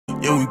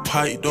Yeah, we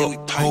piped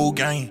up, whole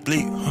gang,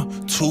 bleak,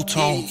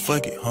 two-tone,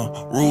 fuck it,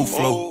 roof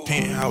flow,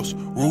 penthouse,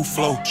 roof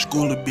flow,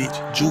 schooler bitch,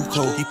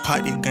 Juco. He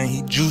piped this gun,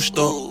 he juiced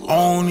up. I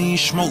don't even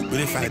smoke, but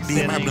if I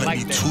did, my blunt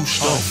be too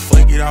slow.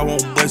 Fuck it, I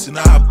won't bust it,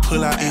 now I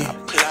pull out,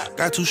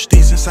 Got 2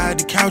 sticks inside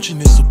the couch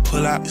and it's a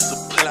pull out.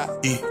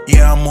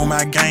 Yeah, I'm on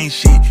my gang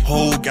shit.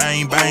 Whole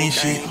gang bang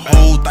shit.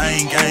 Whole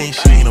thing gang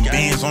shit. The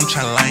Benz, I'm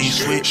tryna lane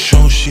switch.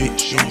 Show shit.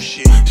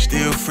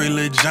 Still free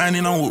Lil Johnny,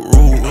 on with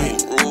roll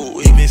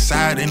with. Deep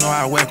inside, they know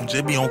I whack them,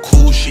 just be on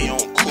cool shit.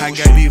 I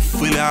got this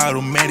fully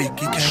automatic,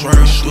 you can't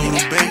swerve through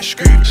the back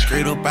street.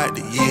 Straight up out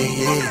the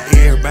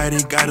yeah.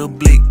 Everybody got a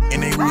blick,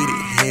 and they with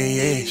it,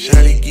 yeah.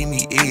 Shawty give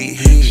me egg,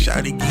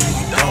 shawty give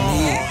me gum,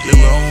 yeah.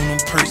 Live on them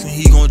person,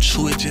 he gon'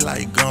 chew it just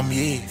like gum,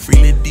 yeah.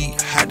 Freely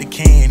deep, hot the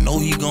can, know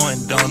he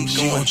going dumb,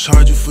 she gon'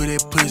 charge you for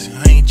that pussy,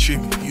 I ain't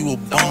trippin', you a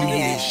bum,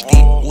 yeah.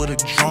 Stick with a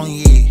drum,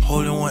 yeah.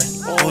 Holding one,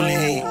 holding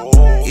head,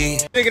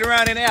 yeah. Pick it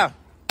around in there.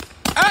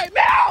 Hey,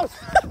 Mouse!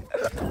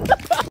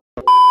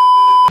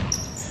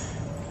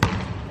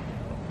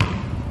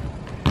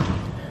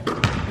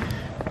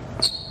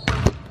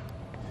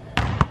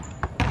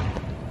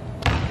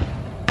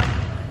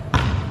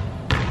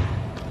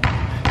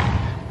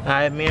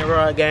 Alright, me and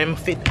Rod game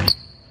 50.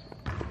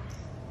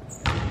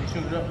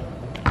 Shoot it up.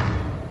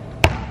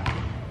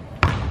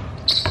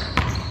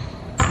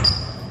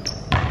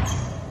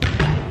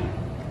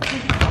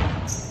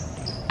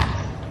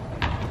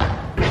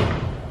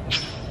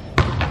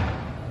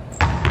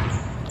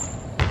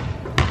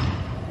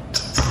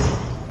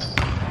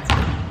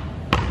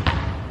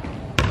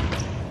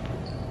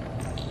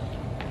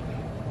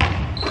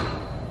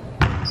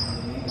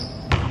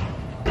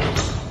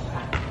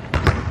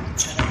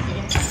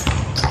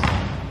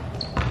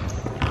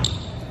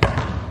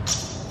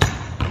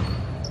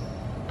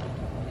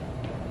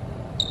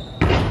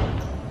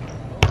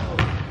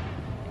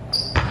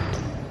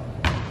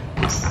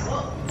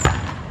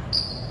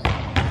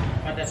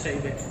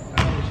 Shake that.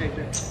 I'm gonna shake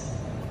that.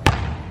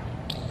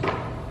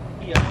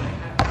 Yeah.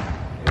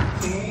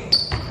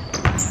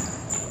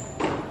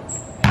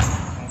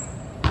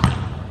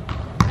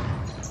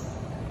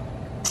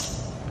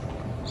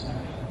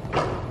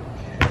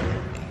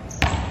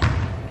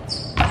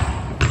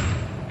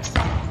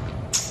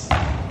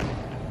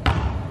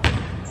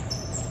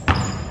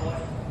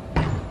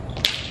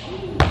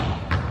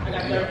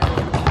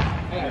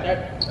 I got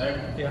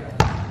 30. Yeah.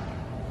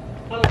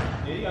 Hold on.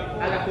 Yeah, you got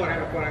 4. I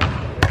got 4.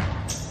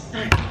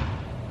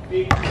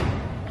 Big.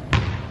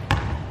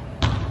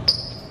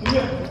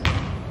 Yeah.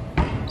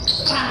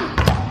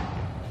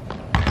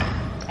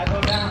 I go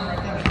down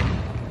right there.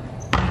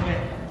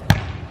 Yeah.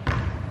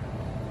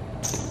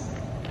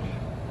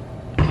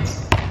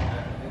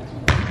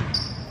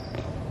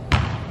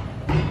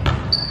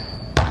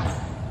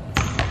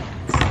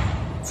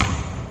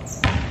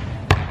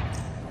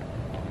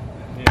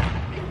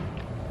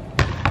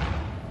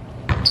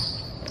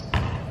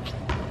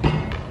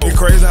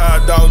 Crazy how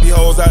I dog these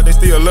hoes out, they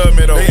still love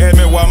me though. They ask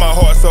me why my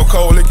heart so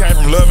cold, it came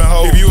from loving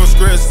hoes. If you a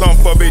scratch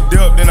something for big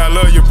dip, then I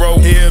love you, bro.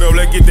 Head up,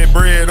 let's get that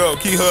bread up,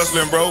 keep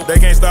hustling, bro. They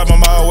can't stop,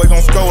 I'm always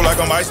gon' score like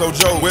I'm ISO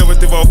Joe. Well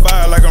with the 5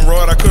 like I'm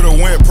Rod, I could've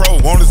went pro.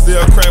 Wanted to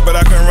sell crap, but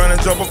I couldn't run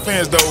and jump a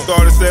fence though.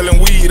 Started selling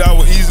weed, I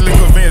was easily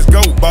convinced, go.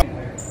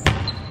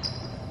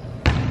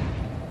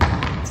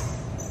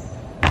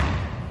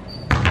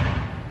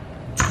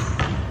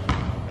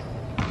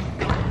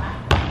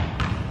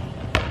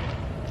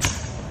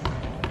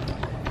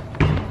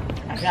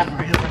 I got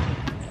my heel.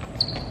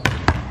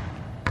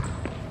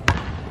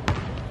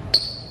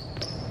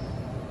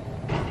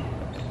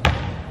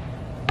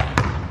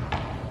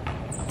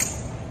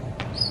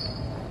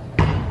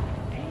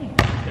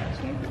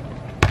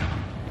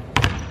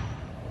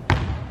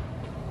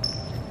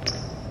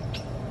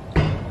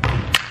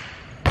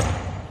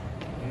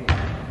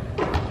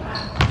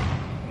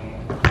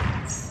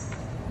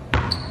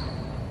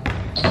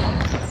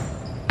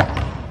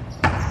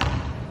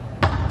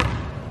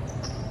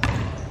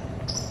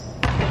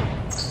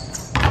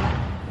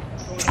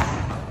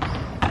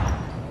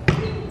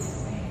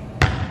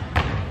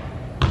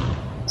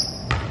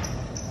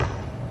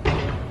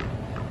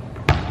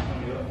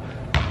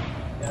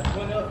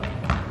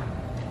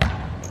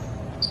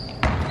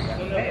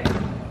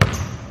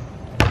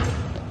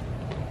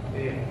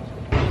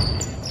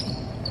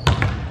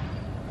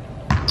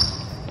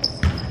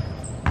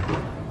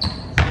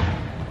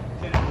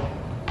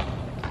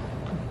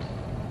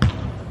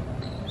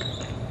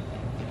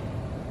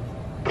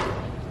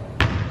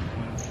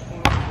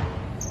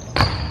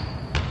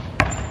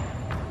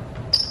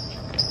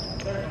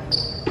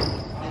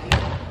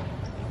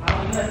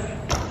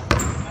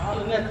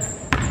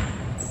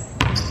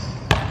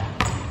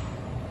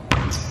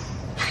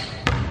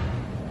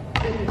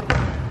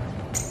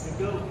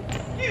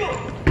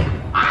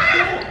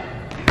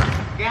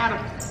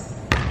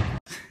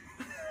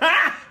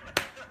 Got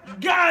him.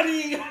 Got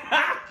him.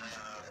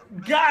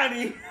 Got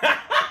him.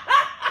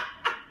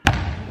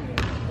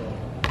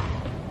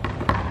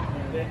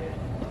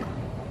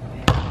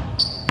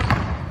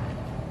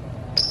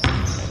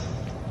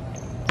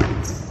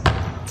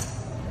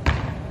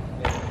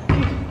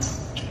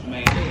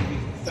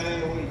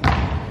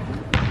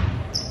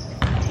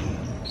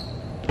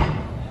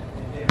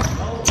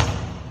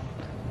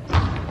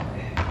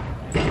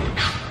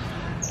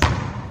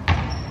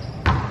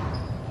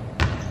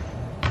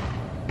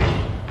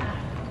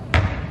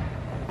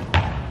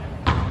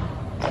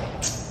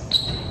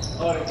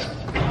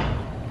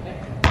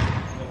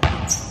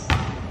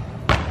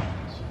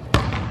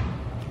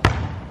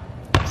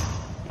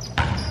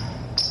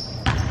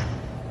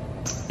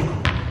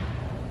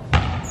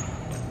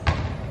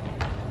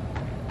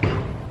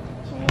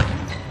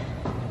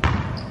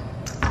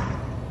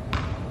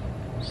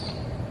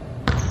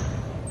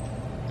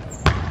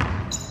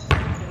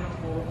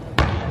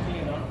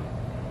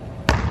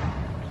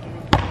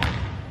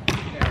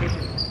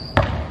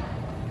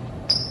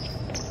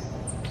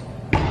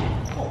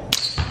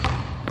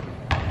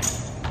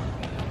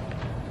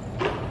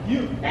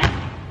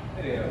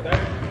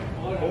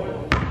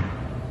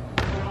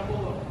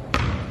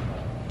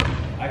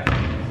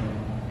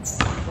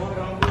 Hold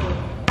on, good.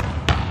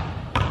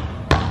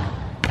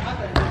 I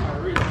think this my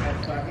real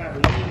hot spot, not the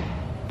wing.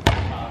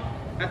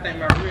 I think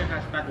my real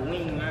hot spot the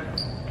wing, man.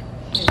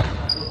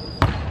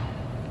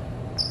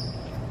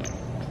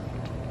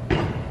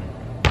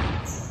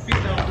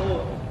 Feet on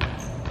board.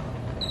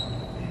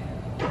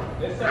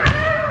 Let's start.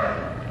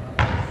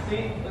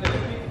 See? Look at the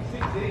feet.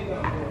 6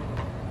 on board.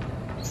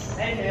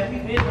 Hey man, we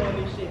been doing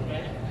this shit,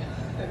 man.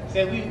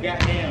 Said we got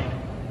down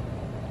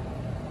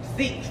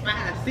 6,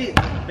 5, 6,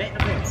 back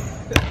to back.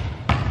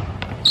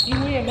 He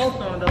win most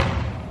of them though.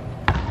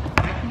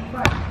 I keep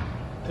fighting.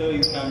 Tell you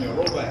it's time you're a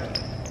robot.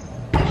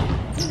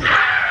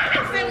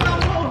 Say what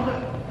I'm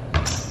holding.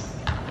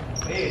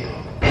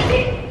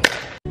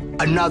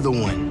 Another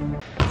one.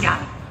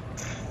 Yeah.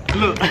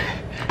 Look,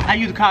 I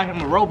used to call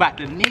him a robot.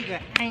 The nigga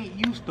ain't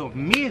used to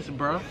miss,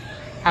 bro.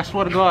 I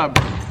swear to God,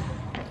 bro.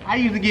 I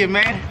used to get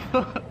mad.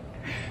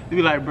 They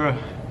be like, bro,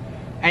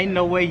 ain't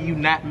no way you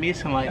not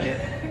missing like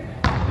that.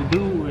 The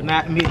dude would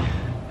not miss.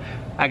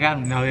 I got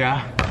him now,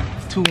 y'all.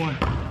 2-1.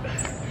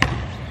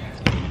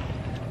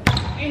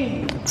 I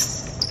knew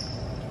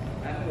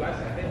I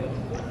said that was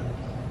good.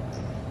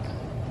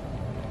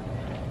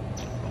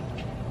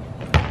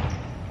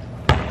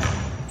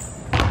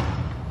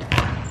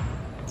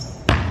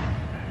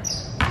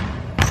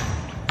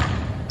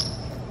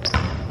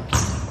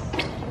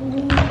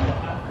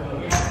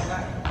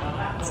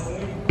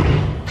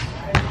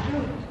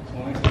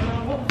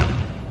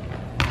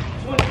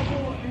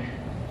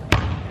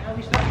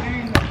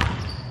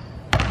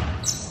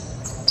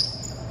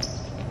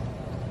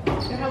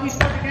 How we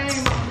start the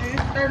game, man?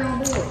 30 on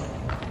board.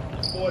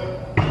 40.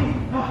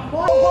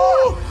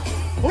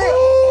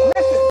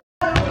 Listen.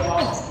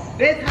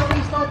 That's how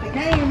we start the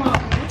game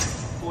off, man.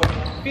 40.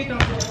 50 on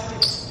board.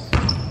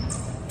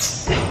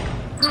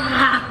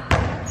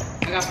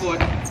 I got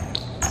 40.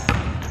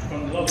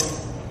 From the logo.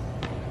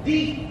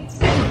 D.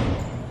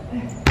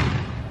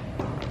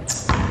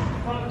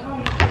 From the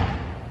corner.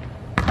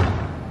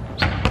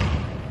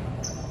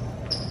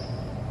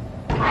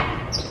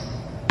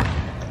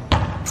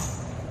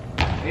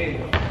 There you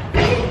go.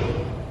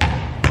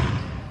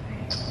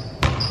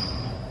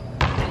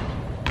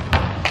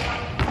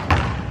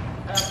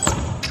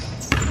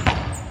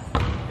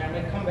 Gotta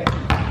make a comeback.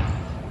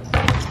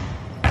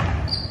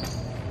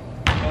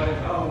 Oh,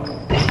 it's over.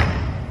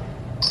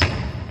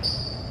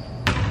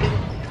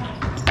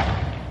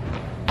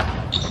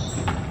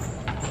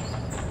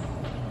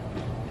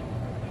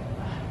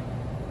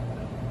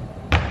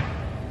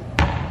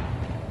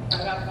 I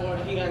got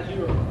 40, he got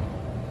 0.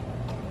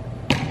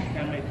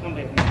 Gotta make a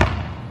comeback now.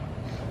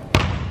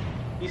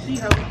 You see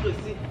how we put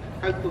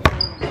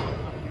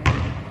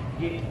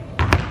yeah. I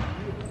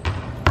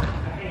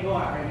can't go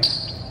out right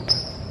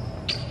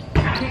now. I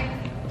can't.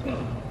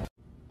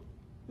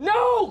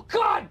 No!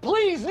 God,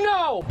 please,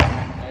 no!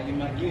 Gotta get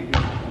my gear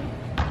back.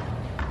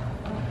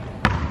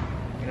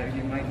 Gotta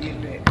get my gear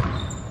back.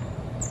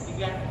 You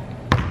got it?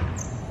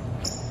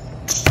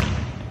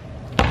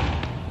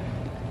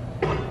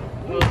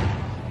 Look.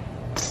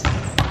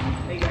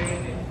 Take it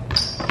in there.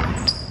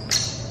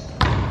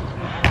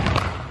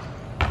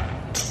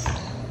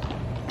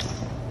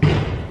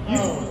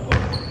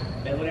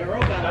 That's what that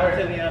robot was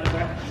telling me out of the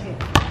back.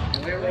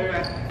 That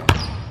robot.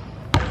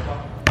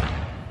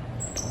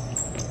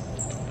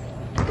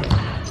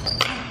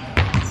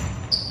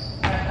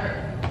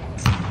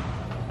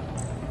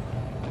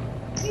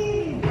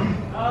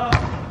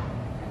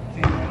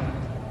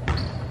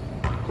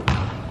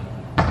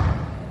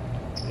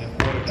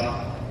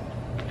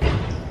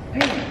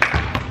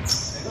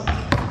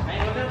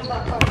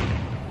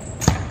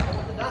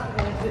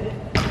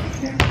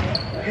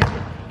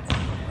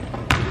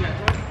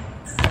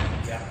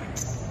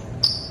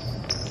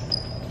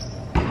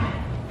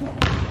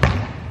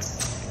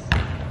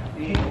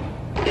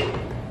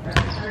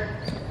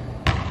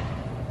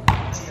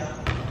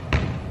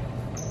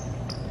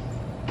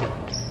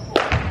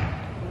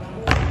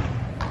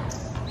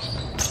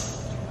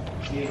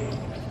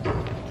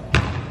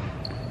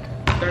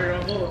 Third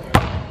on board.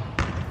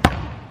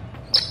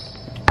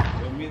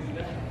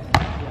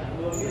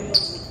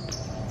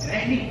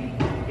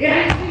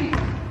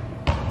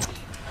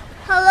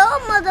 Hello,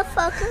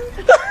 motherfucker.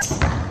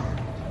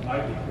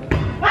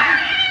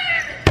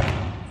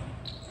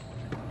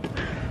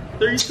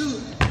 32.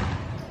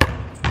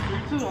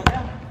 32 on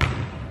that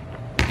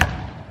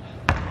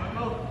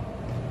one.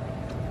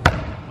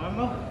 One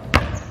more.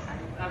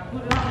 I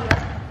put it on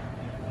there.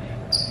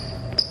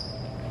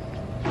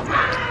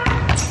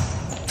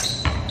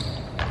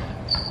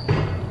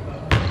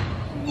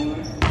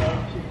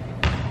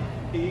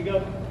 Here you go.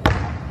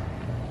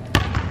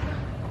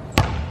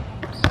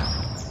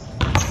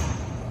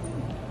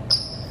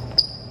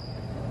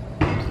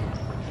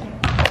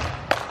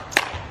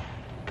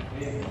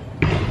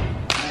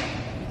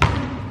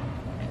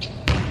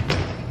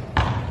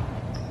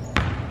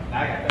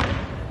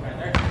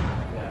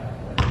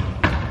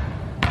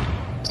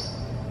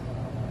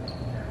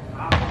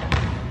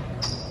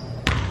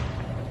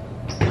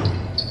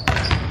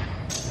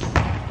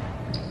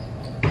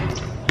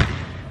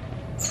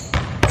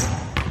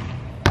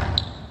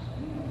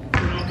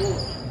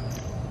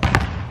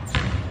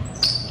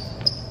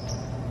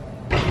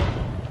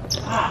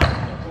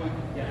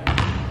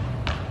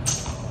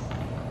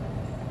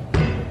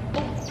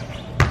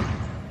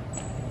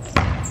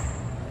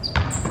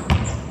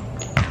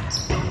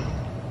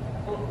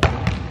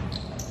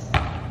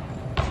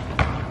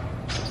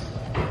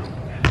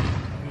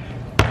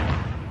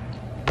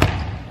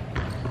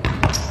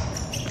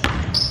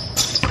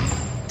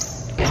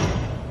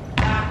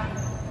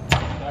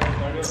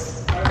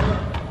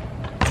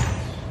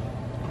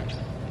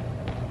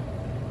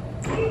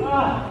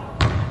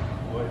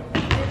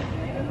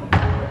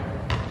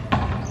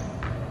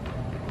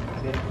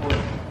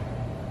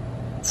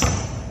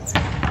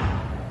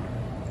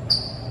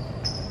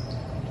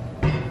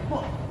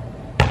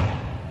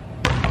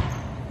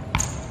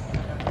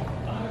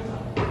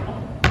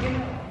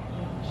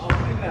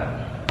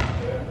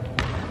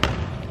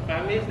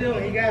 I missed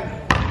him, he got me.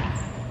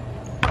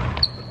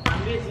 I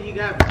missed it, he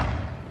got me.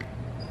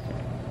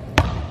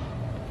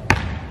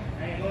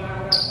 I ain't going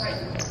out without a fight.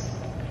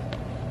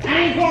 I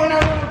ain't going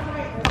out without a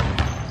fight.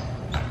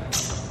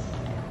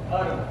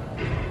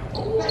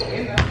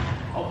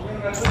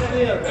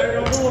 Third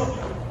on board.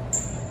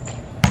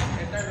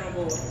 Third on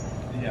board.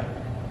 Yeah.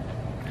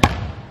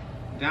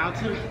 Down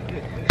to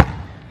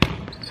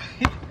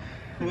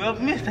whoever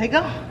missed, they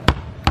go.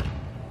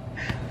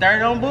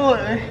 Third on board,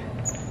 man.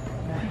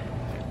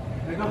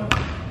 There go.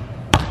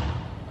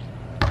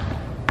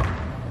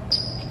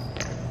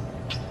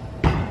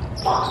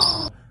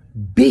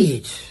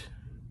 Bitch.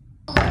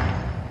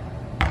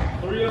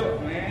 Hurry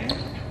up, man.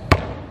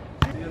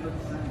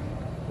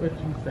 What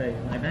you say?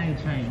 Like, that ain't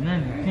changed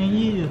nothing in 10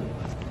 years.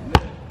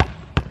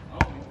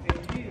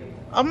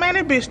 Oh, man,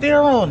 that bitch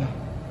still on.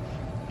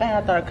 Dang,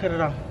 I thought I cut it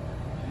off.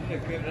 You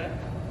cut it out?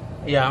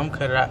 Yeah, I'm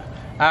cut it out.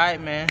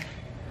 Alright, man.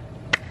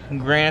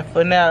 Grand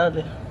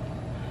finale.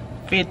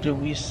 50,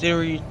 we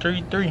series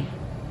 3-3.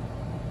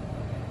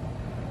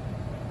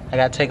 I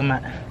gotta take him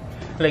out.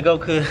 Let go,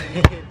 cuz.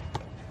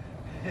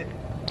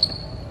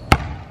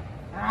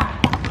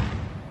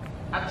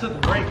 I took a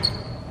break,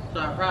 so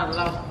I probably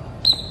lost.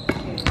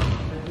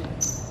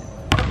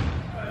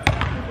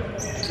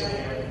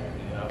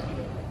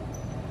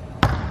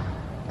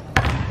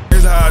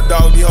 This how I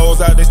dog these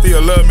hoes out, they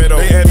still love me though.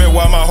 They ask me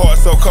why my heart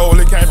so cold,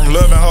 it came from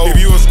loving hoes.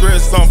 If you a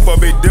scratch something for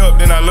big dip,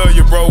 then I love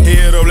you, bro.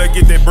 Head up, let's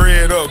get that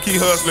bread up,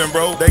 keep hustling,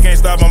 bro. They can't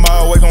stop my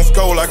always gon'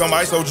 score like I'm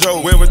ISO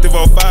Joe. Went with the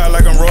fire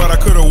like I'm Rod, I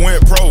could've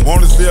went pro.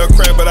 Wanted to sell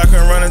crack, but I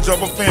couldn't run and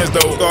jump a fence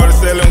though. Started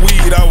selling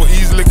weed, I was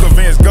easily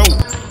convinced, go.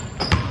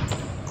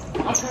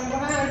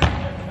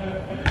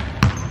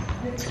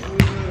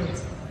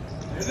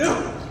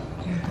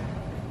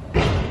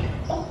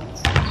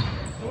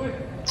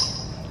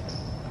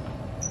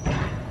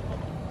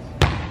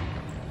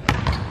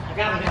 I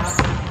got him now.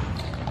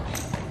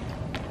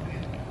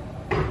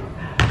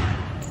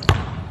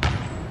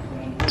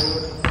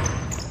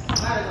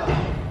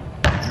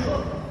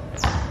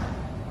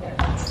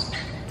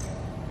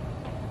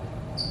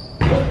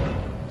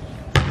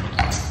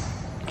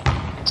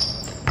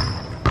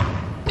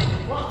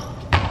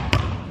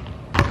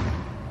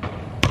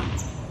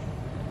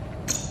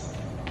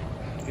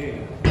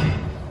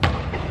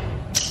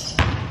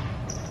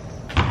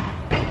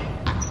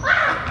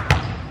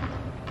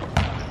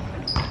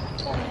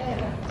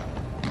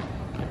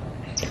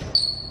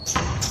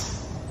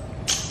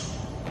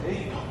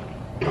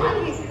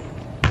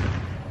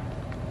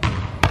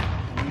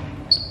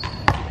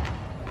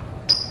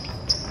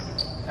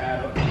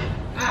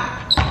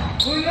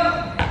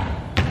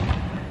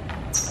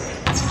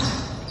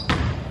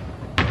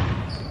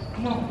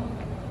 Come on.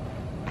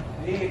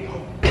 There you go.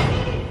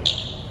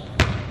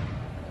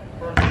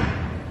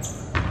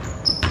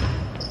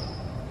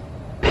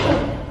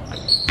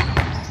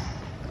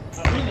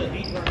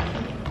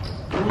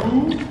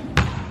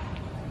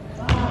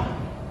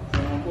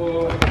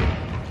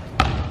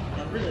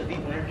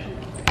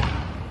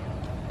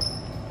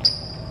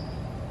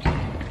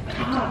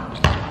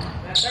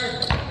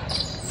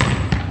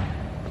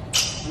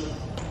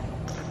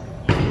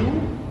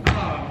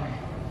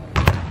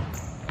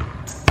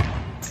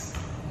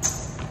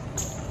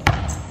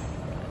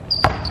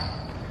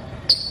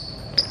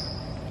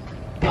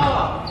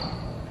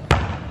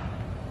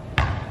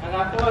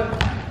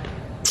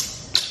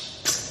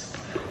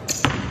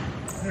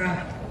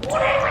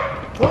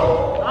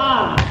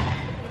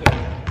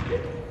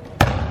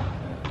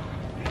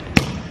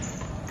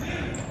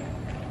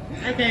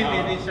 I can't be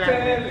this shot.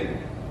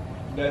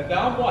 The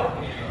dumb boy.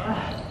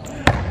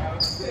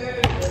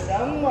 The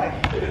dumb boy.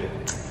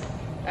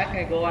 I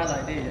can't go out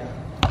like this,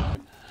 y'all.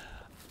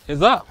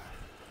 It's up.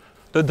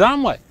 The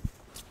dumb way.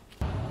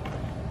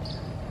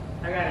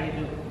 I gotta hit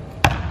you.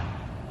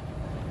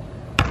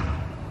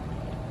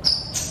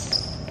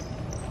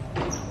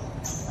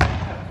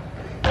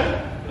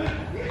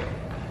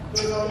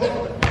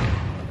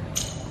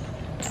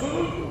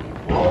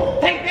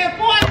 Take that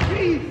point,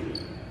 please.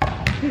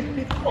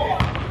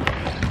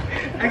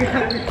 I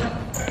got it.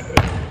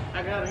 I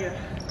got it.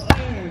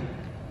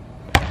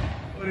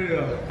 What is it?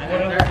 I got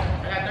 30.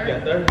 I got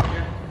 30.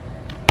 Yeah.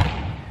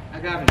 I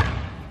got it.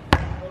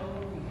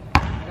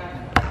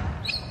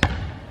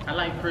 I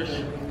like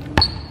Christian.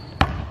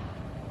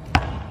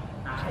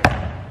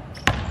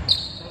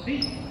 Don't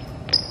be.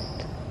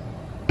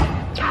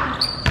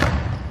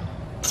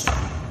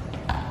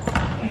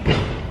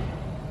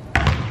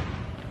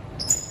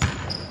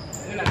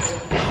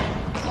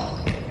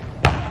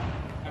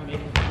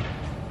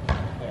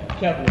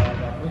 Careful,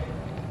 y'all.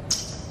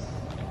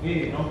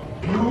 Yeah, no.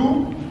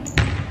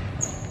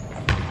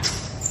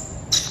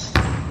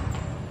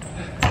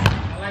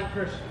 I like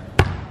Christian.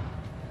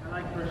 I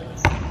like Christian.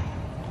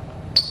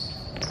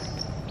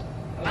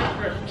 I like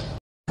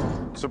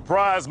Christian.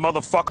 Surprise,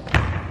 motherfucker.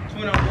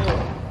 Twin on board.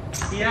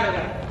 He out of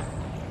there.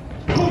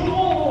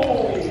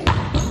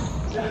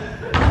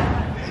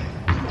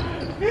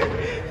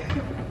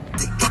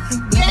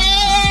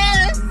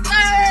 Yes,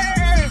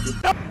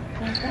 sir!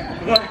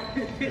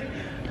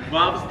 Why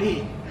was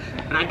dead.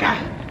 And I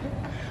got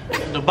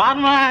it. The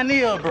bottom line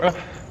is, bro,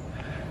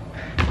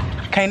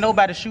 can't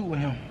nobody shoot with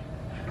him.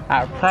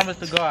 I promise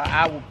to God,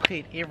 I will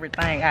put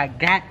everything I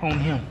got on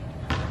him.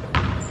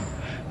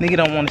 Nigga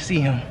don't want to see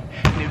him.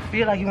 And if you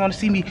feel like you want to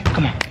see me,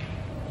 come on.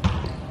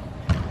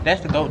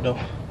 That's the GOAT though.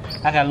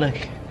 I got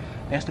lucky.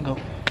 That's the GOAT.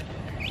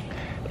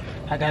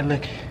 I got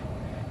lucky.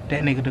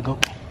 That nigga the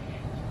GOAT.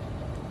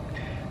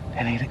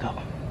 That nigga the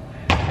GOAT.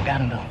 I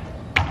got him though.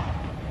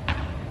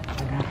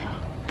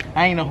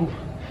 I ain't know who.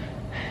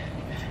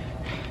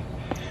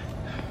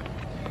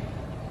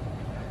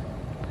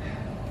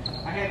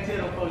 I had to tell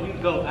them before you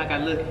go. I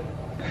got lucky.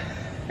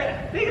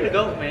 Nigga the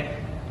GOAT, man.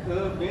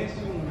 Good bench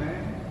you,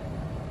 man.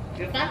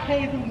 If I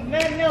can't do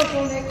nothing else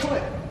on that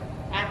court,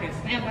 I can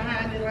stand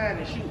behind this line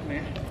and shoot,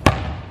 man.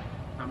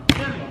 I'm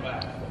telling you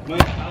about it.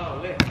 But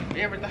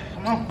everything.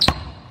 Come on.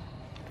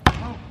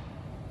 Come on.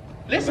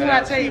 Listen what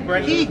I tell you,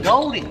 bro. He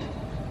goated.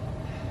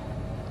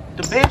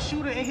 The best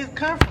shooter in his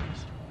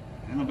conference.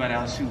 Ain't nobody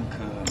out shooting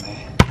Cub,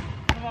 man.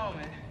 Come on,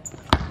 man.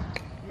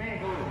 Man,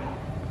 goated, man.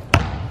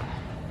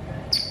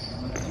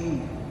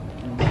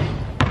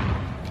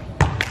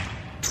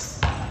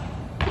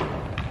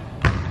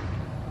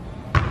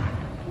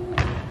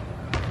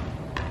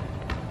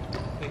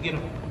 Get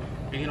him.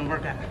 Get him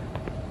work out.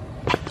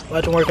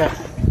 Watch him work out.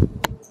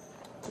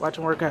 Watch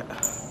him work out.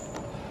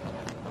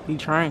 He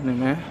training,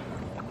 man.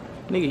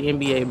 Nigga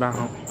NBA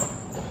bound.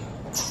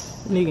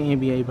 Nigga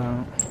NBA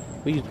bound.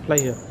 We used to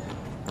play here.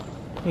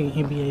 Nigga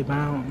NBA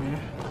bound, man.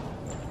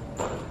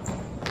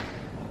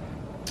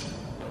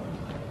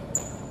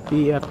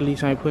 The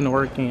athletes ain't putting the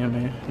work in,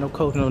 man. No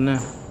coach, no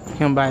nothing.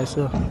 Him by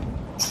himself.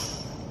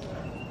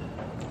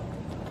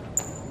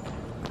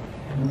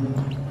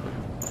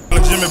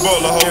 Jimmy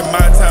Butler, ho. In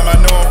my time, I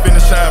know I'm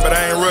finna shine, but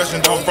I ain't rushing.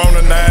 I'm from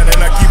the 9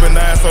 and I keep a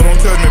 9, so don't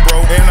touch me,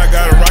 bro. And I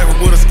got a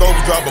rifle with a scope,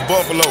 drop a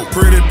buffalo.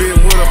 Pretty bitch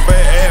with a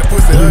fat ass,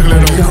 pussy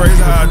ugly though.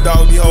 Crazy how I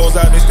dog these hoes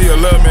out, they still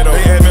love me though.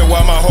 They ask me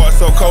why my heart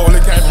so cold,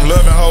 it came from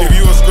loving hoes. If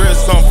you a scratch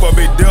something for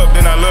big depth,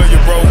 then I love you,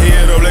 bro.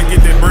 Head up, let's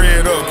get that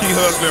bread up, keep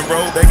hustling, bro.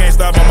 They can't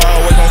stop, I'm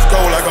always gon'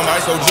 score like I'm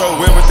ISO Joe.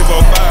 Whip with the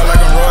go 5 like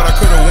I'm Rod, I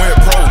could've went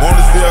pro.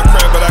 Wanna sell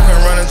crap, but I can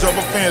run and jump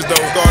a fence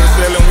though. Started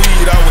selling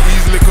weed, I was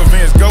easily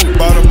convinced, go.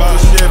 Bought a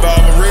Chevy,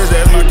 all my reds,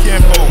 that's my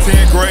kinfolk.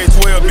 10th grade,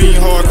 12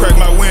 being hard, crack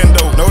my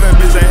window. Know that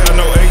bitch ain't had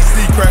no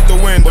AC, crack the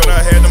window. But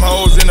I had them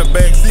hoes in the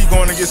back seat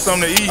going to get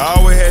something to eat. I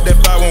always had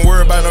that fly, won't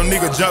worry about no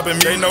nigga jumping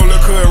me. They know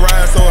look could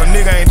ride, so a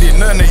nigga ain't did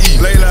nothing to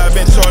eat. Lately I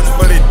been charging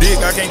for that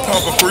dick, I can't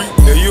come for free.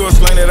 If you a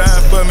slang that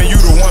eye for me, you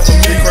the one for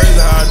me. Crazy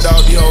how I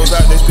dog these hoes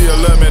out, they still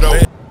love me though.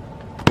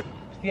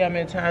 See how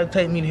many times it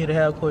take me to hit a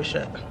half court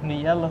shot. In the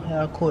yellow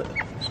half court.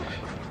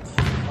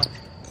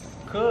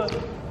 Could.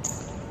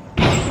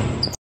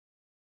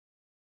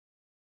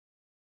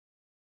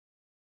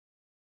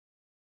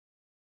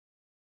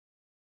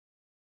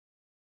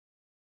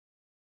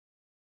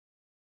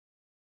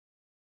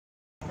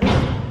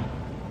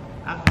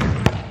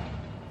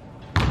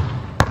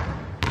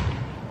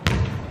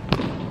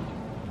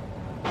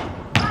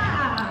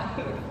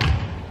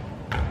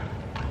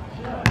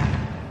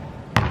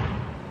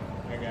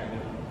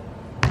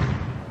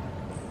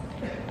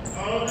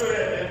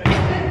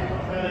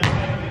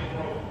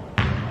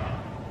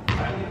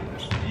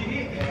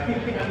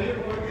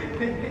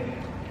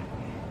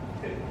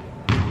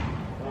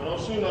 Don't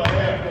shoot no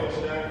half court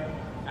shot.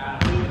 I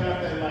do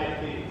nothing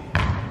like this.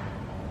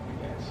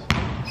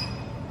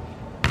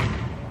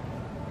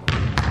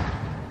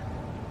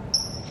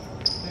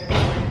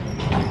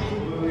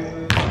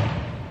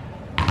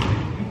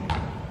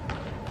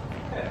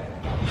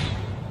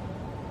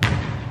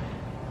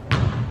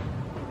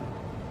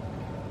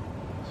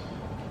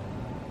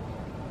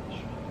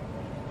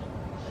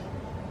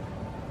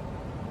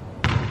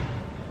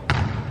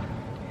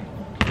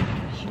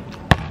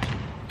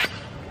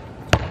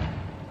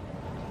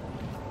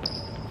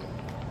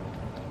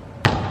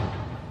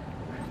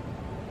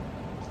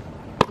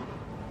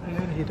 I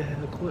gotta hit the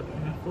half court,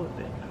 man. Fuck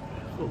that.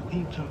 Fuck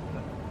he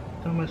jumping.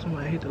 Talking about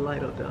somebody hit the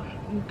light up there.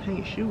 You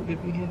can't shoot if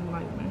you hit the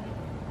light, man.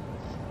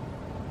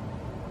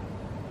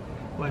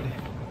 Why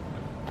that?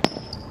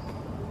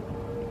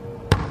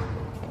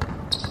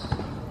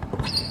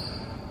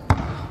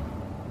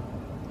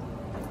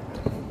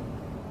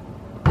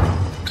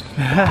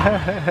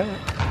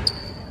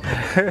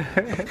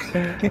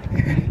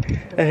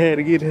 I had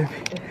to get him.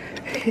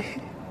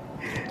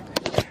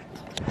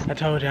 I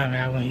told y'all,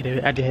 man, I wouldn't hit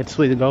it. I just had to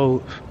switch the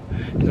goals.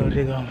 Go to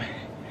the goal, man.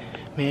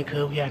 Man,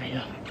 cuz we out of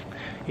here.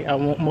 Yeah, I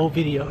want more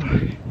video.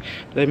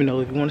 Let me know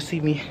if you want to see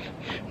me.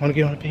 Want to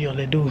get on the video,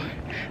 let's do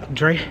it.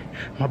 Dre,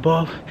 my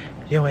boy,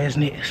 your ass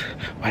next.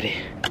 Why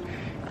that?